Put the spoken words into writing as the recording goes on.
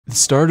The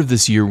start of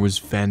this year was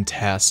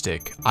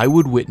fantastic. I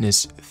would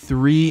witness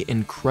 3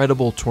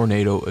 incredible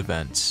tornado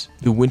events.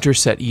 The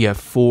Winterset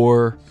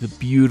EF4, the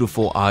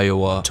beautiful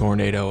Iowa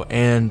tornado,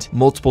 and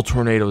multiple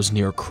tornadoes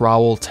near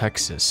Crowell,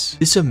 Texas.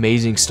 This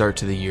amazing start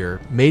to the year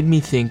made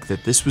me think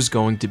that this was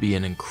going to be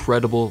an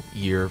incredible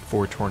year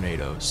for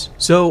tornadoes.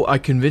 So I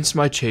convinced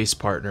my chase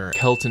partner,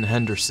 Kelton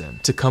Henderson,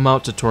 to come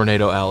out to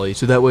Tornado Alley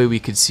so that way we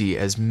could see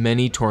as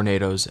many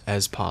tornadoes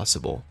as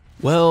possible.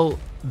 Well,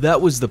 that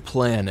was the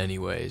plan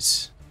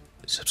anyways.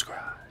 Subscribe.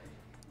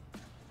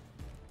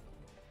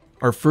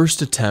 Our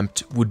first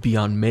attempt would be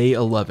on May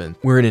 11th,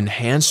 where an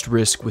enhanced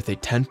risk with a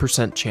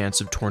 10%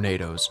 chance of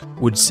tornadoes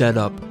would set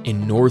up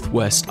in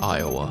northwest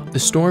Iowa. The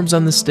storms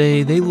on this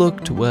day, they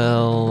looked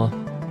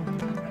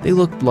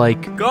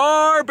like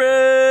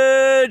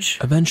garbage!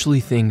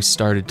 Eventually things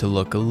started to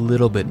look a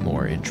little bit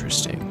more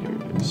interesting. Here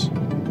it is.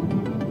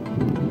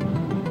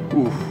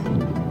 Oof.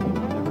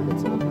 Never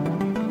gets old.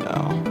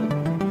 No.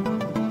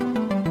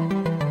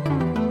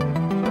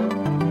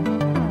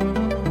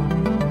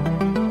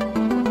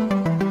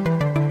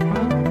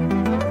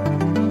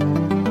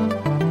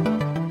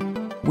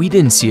 We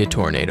didn't see a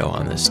tornado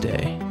on this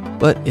day,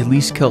 but at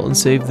least Kelton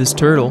saved this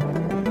turtle.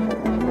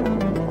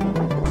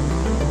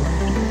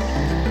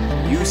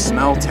 You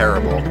smell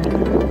terrible.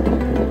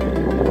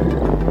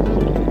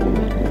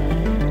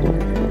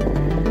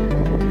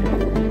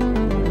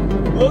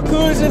 Look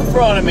who's in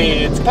front of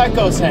me, it's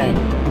Pecos Hank.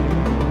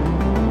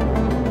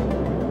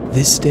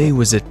 This day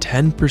was a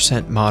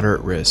 10%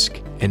 moderate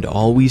risk, and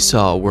all we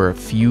saw were a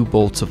few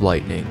bolts of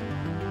lightning.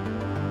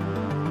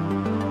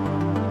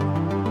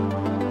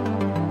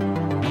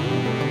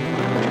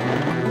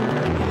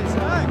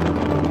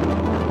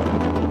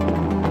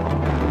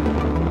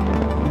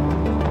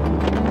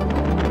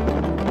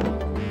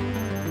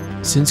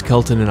 Since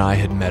Kelton and I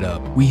had met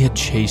up, we had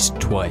chased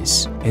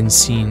twice and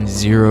seen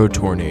 0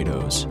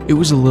 tornadoes. It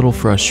was a little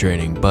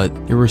frustrating,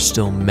 but there were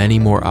still many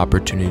more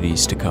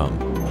opportunities to come.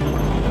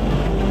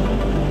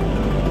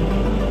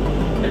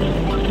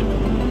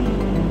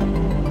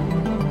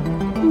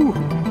 Ooh,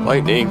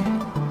 lightning.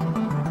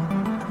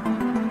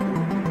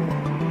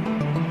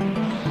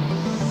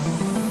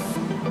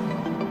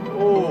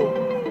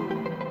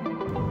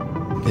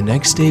 The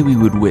next day we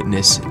would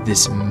witness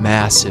this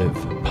massive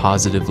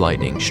positive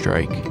lightning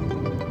strike.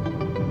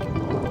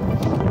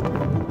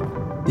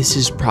 This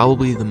is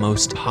probably the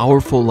most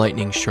powerful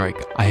lightning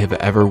strike I have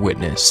ever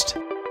witnessed.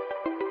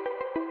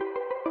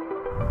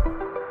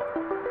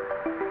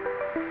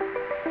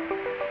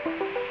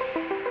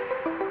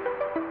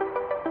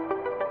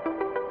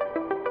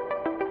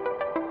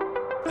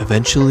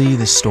 Eventually,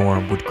 the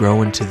storm would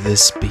grow into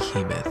this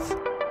behemoth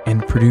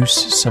and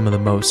produce some of the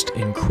most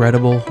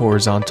incredible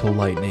horizontal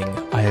lightning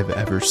I have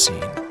ever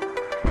seen.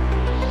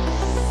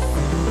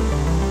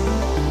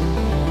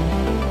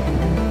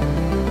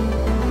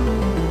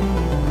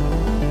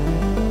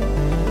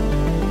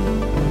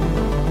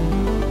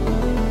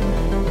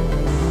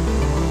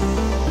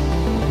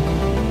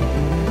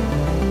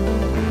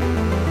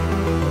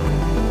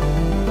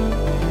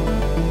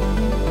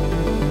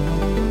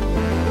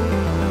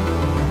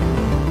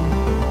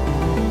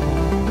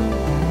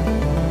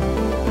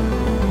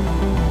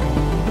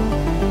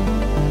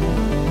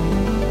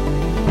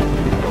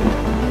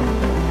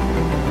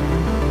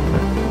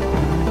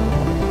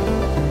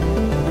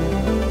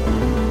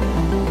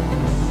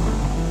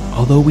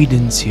 Although we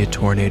didn't see a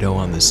tornado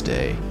on this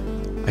day,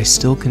 I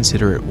still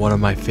consider it one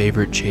of my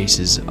favorite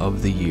chases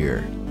of the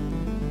year.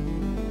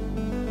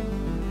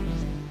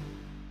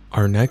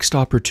 Our next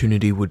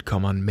opportunity would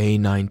come on May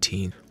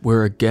 19th,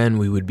 where again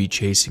we would be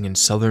chasing in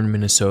southern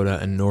Minnesota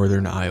and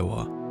northern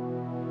Iowa.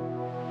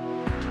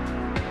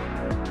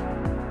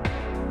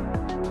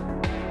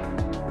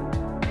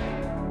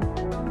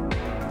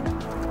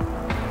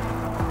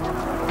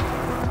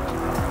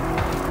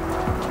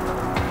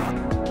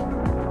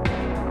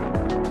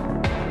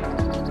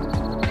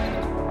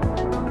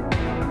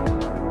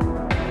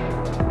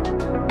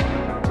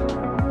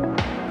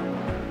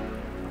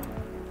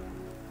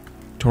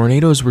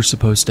 Tornadoes were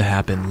supposed to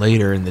happen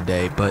later in the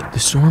day, but the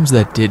storms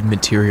that did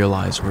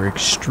materialize were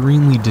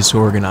extremely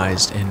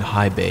disorganized and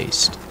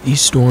high-based. These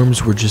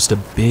storms were just a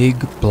big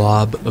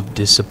blob of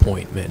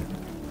disappointment.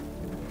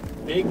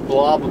 Big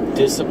blob of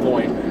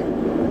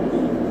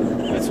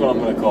disappointment. That's what I'm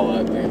gonna call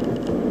that thing.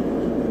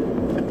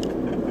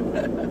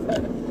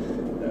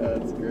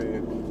 That's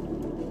great.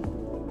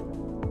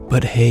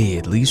 But hey,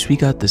 at least we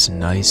got this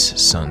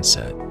nice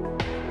sunset.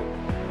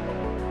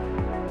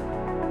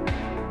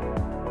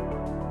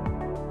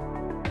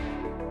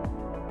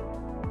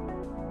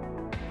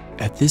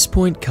 At this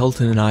point,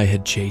 Kelton and I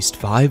had chased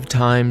 5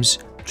 times,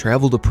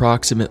 traveled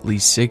approximately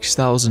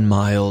 6,000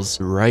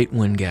 miles right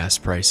when gas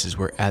prices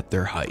were at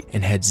their height,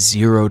 and had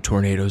 0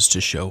 tornadoes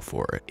to show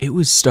for it. It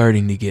was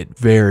starting to get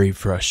very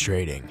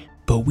frustrating,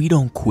 but we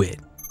don't quit.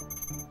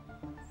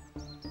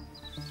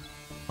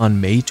 On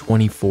May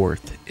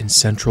 24th, in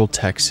central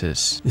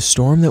Texas, the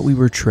storm that we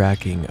were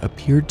tracking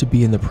appeared to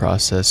be in the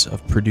process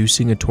of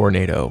producing a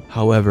tornado.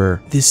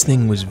 However, this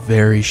thing was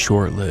very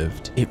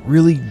short-lived. It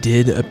really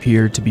did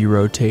appear to be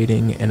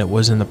rotating, and it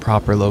was in the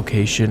proper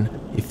location.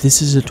 If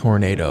this is a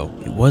tornado,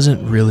 it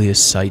wasn't really a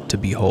sight to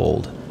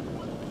behold.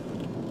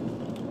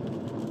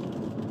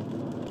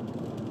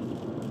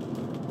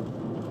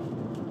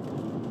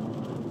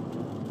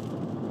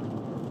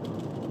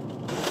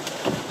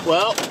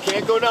 Well,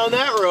 can't go down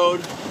that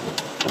road.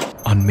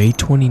 On May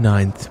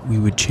 29th, we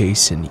would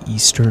chase in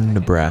eastern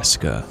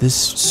Nebraska. This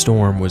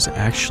storm was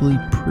actually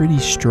pretty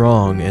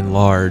strong and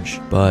large,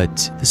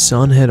 but the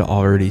sun had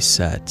already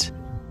set.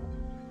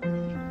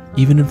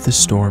 Even if the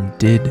storm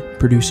did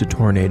produce a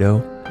tornado,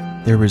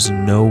 there was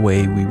no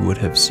way we would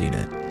have seen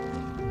it.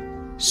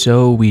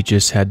 So we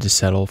just had to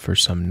settle for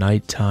some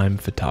nighttime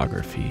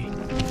photography.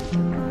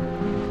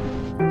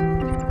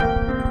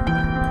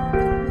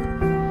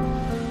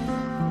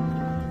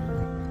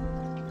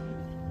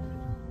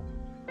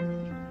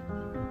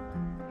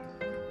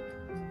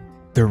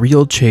 The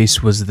real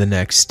chase was the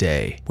next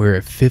day, where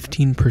a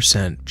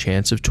 15%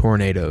 chance of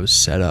tornadoes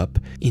set up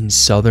in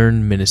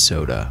southern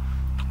Minnesota.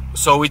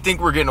 So we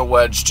think we're getting a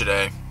wedge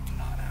today.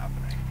 Not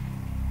happening.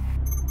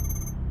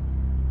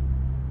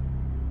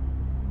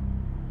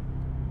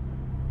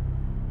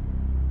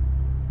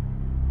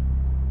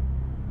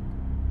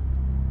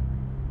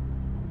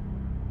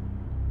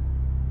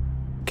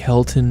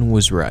 Kelton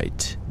was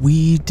right.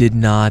 We did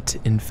not,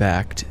 in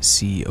fact,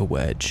 see a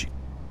wedge.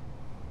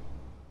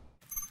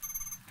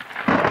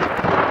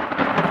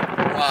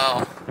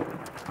 Wow.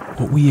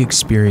 What we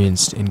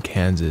experienced in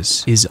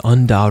Kansas is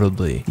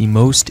undoubtedly the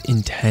most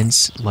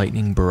intense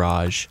lightning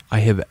barrage I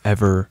have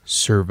ever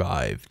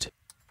survived.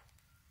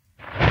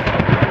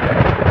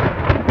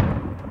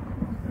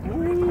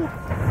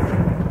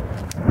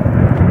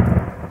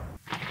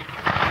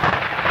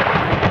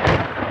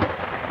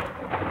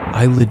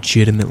 I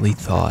legitimately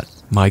thought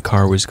my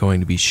car was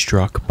going to be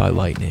struck by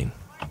lightning.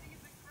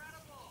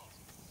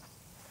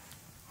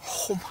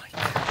 Oh my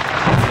God.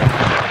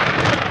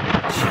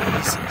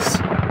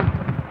 Jesus.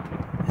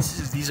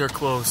 These are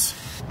close.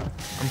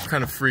 I'm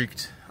kind of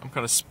freaked. I'm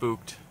kind of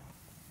spooked.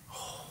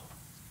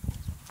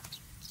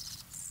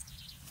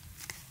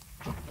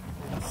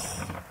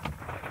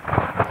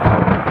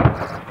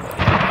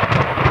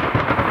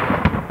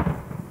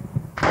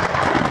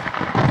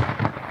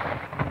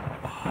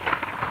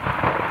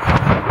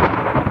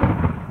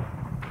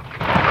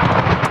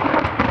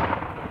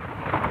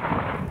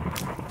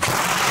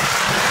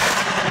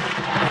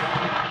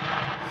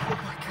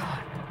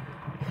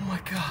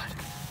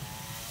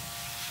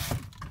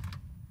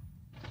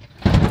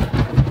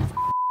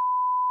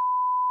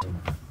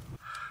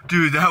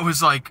 Dude, that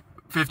was like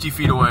 50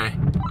 feet away.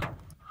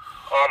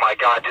 Oh my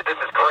God, dude, this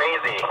is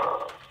crazy.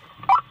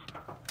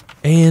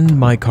 And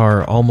my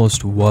car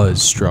almost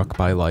was struck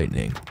by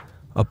lightning.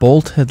 A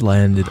bolt had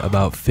landed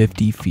about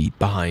 50 feet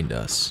behind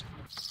us.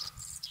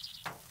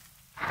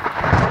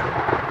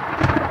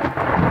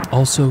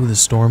 Also, the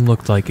storm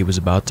looked like it was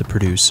about to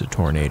produce a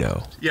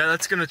tornado. Yeah,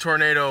 that's gonna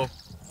tornado.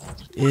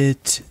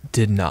 It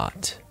did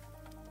not.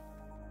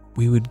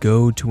 We would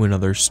go to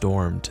another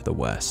storm to the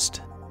west.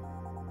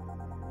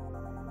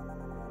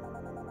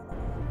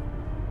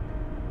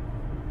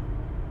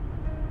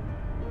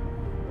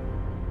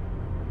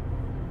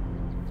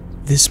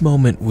 This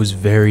moment was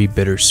very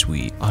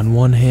bittersweet. On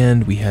one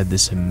hand, we had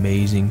this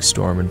amazing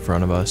storm in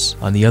front of us.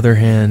 On the other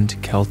hand,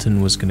 Kelton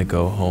was going to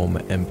go home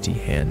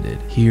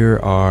empty-handed. Here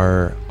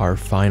are our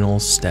final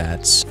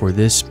stats for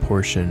this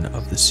portion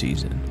of the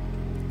season.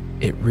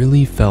 It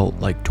really felt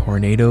like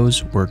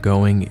tornadoes were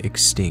going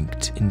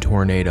extinct in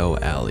Tornado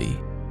Alley.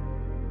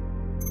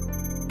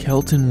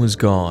 Kelton was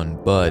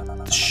gone,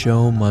 but the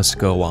show must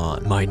go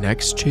on. My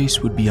next chase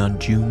would be on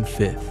June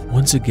 5th.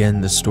 Once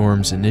again, the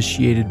storms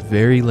initiated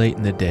very late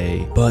in the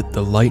day, but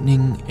the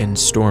lightning and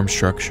storm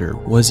structure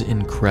was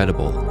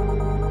incredible.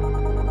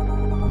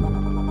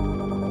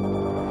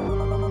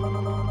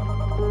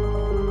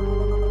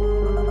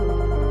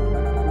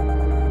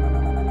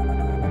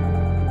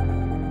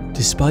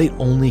 Despite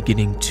only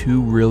getting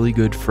 2 really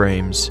good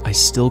frames, I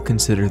still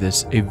consider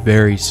this a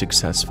very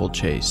successful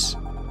chase.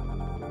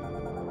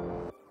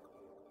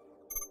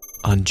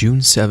 On June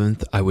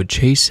 7th, I would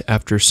chase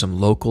after some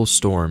local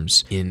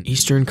storms in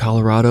eastern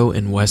Colorado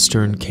and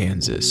western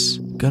Kansas.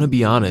 Gonna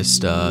be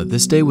honest,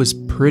 this day was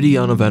pretty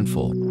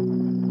uneventful.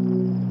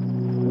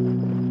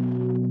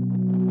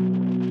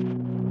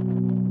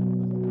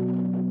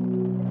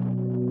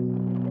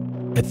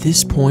 At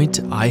this point,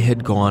 I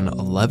had gone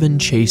 11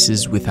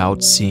 chases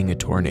without seeing a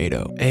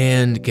tornado,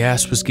 and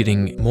gas was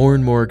getting more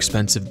and more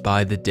expensive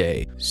by the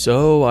day,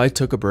 so I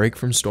took a break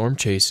from storm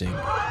chasing.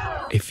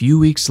 A few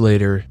weeks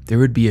later, there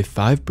would be a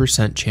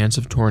 5% chance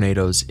of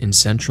tornadoes in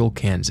central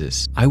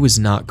Kansas. I was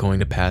not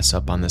going to pass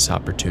up on this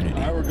opportunity.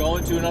 All right, we're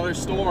going to another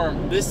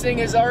storm. This thing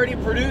has already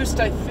produced,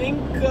 I think,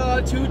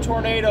 2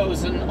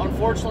 tornadoes, and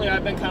unfortunately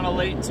I've been kind of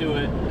late to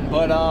it.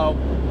 But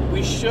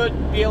we should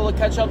be able to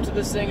catch up to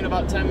this thing in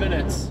about 10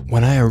 minutes.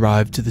 When I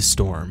arrived to the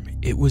storm,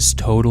 it was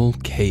total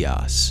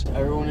chaos.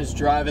 Everyone is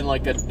driving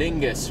like a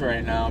dingus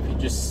right now.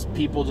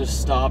 People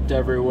just stopped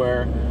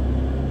everywhere.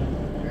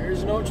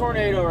 There's no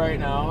tornado right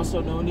now,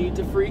 so no need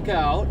to freak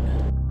out.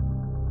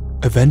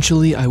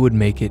 Eventually, I would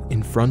make it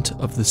in front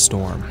of the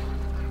storm.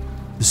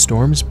 The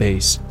storm's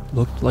base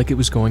looked like it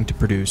was going to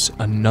produce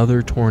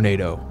another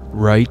tornado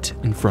right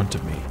in front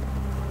of me.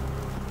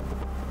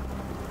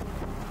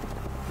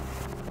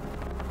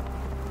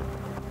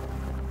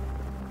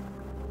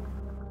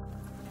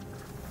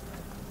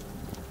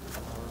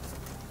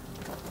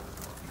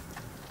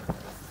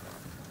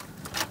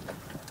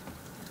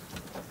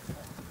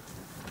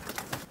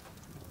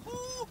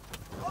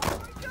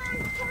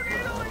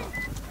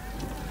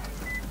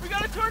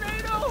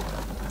 Tornado!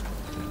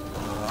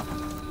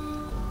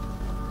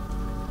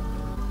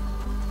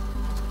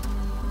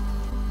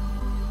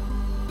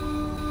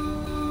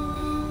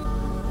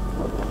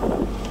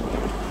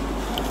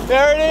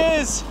 There it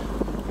is!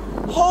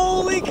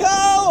 Holy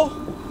cow!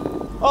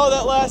 Oh,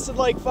 that lasted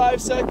like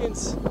 5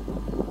 seconds.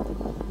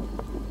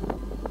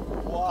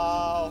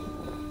 Wow.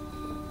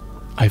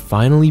 I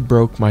finally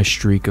broke my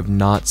streak of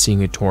not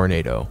seeing a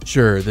tornado.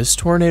 Sure, this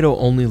tornado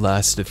only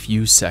lasted a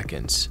few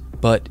seconds,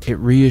 but it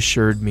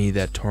reassured me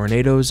that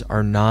tornadoes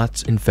are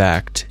not, in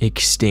fact,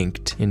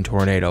 extinct in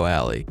Tornado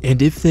Alley.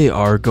 And if they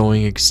are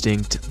going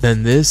extinct,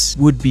 then this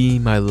would be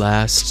my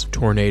last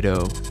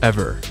tornado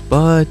ever.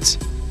 But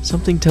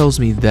something tells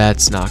me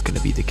that's not going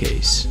to be the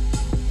case.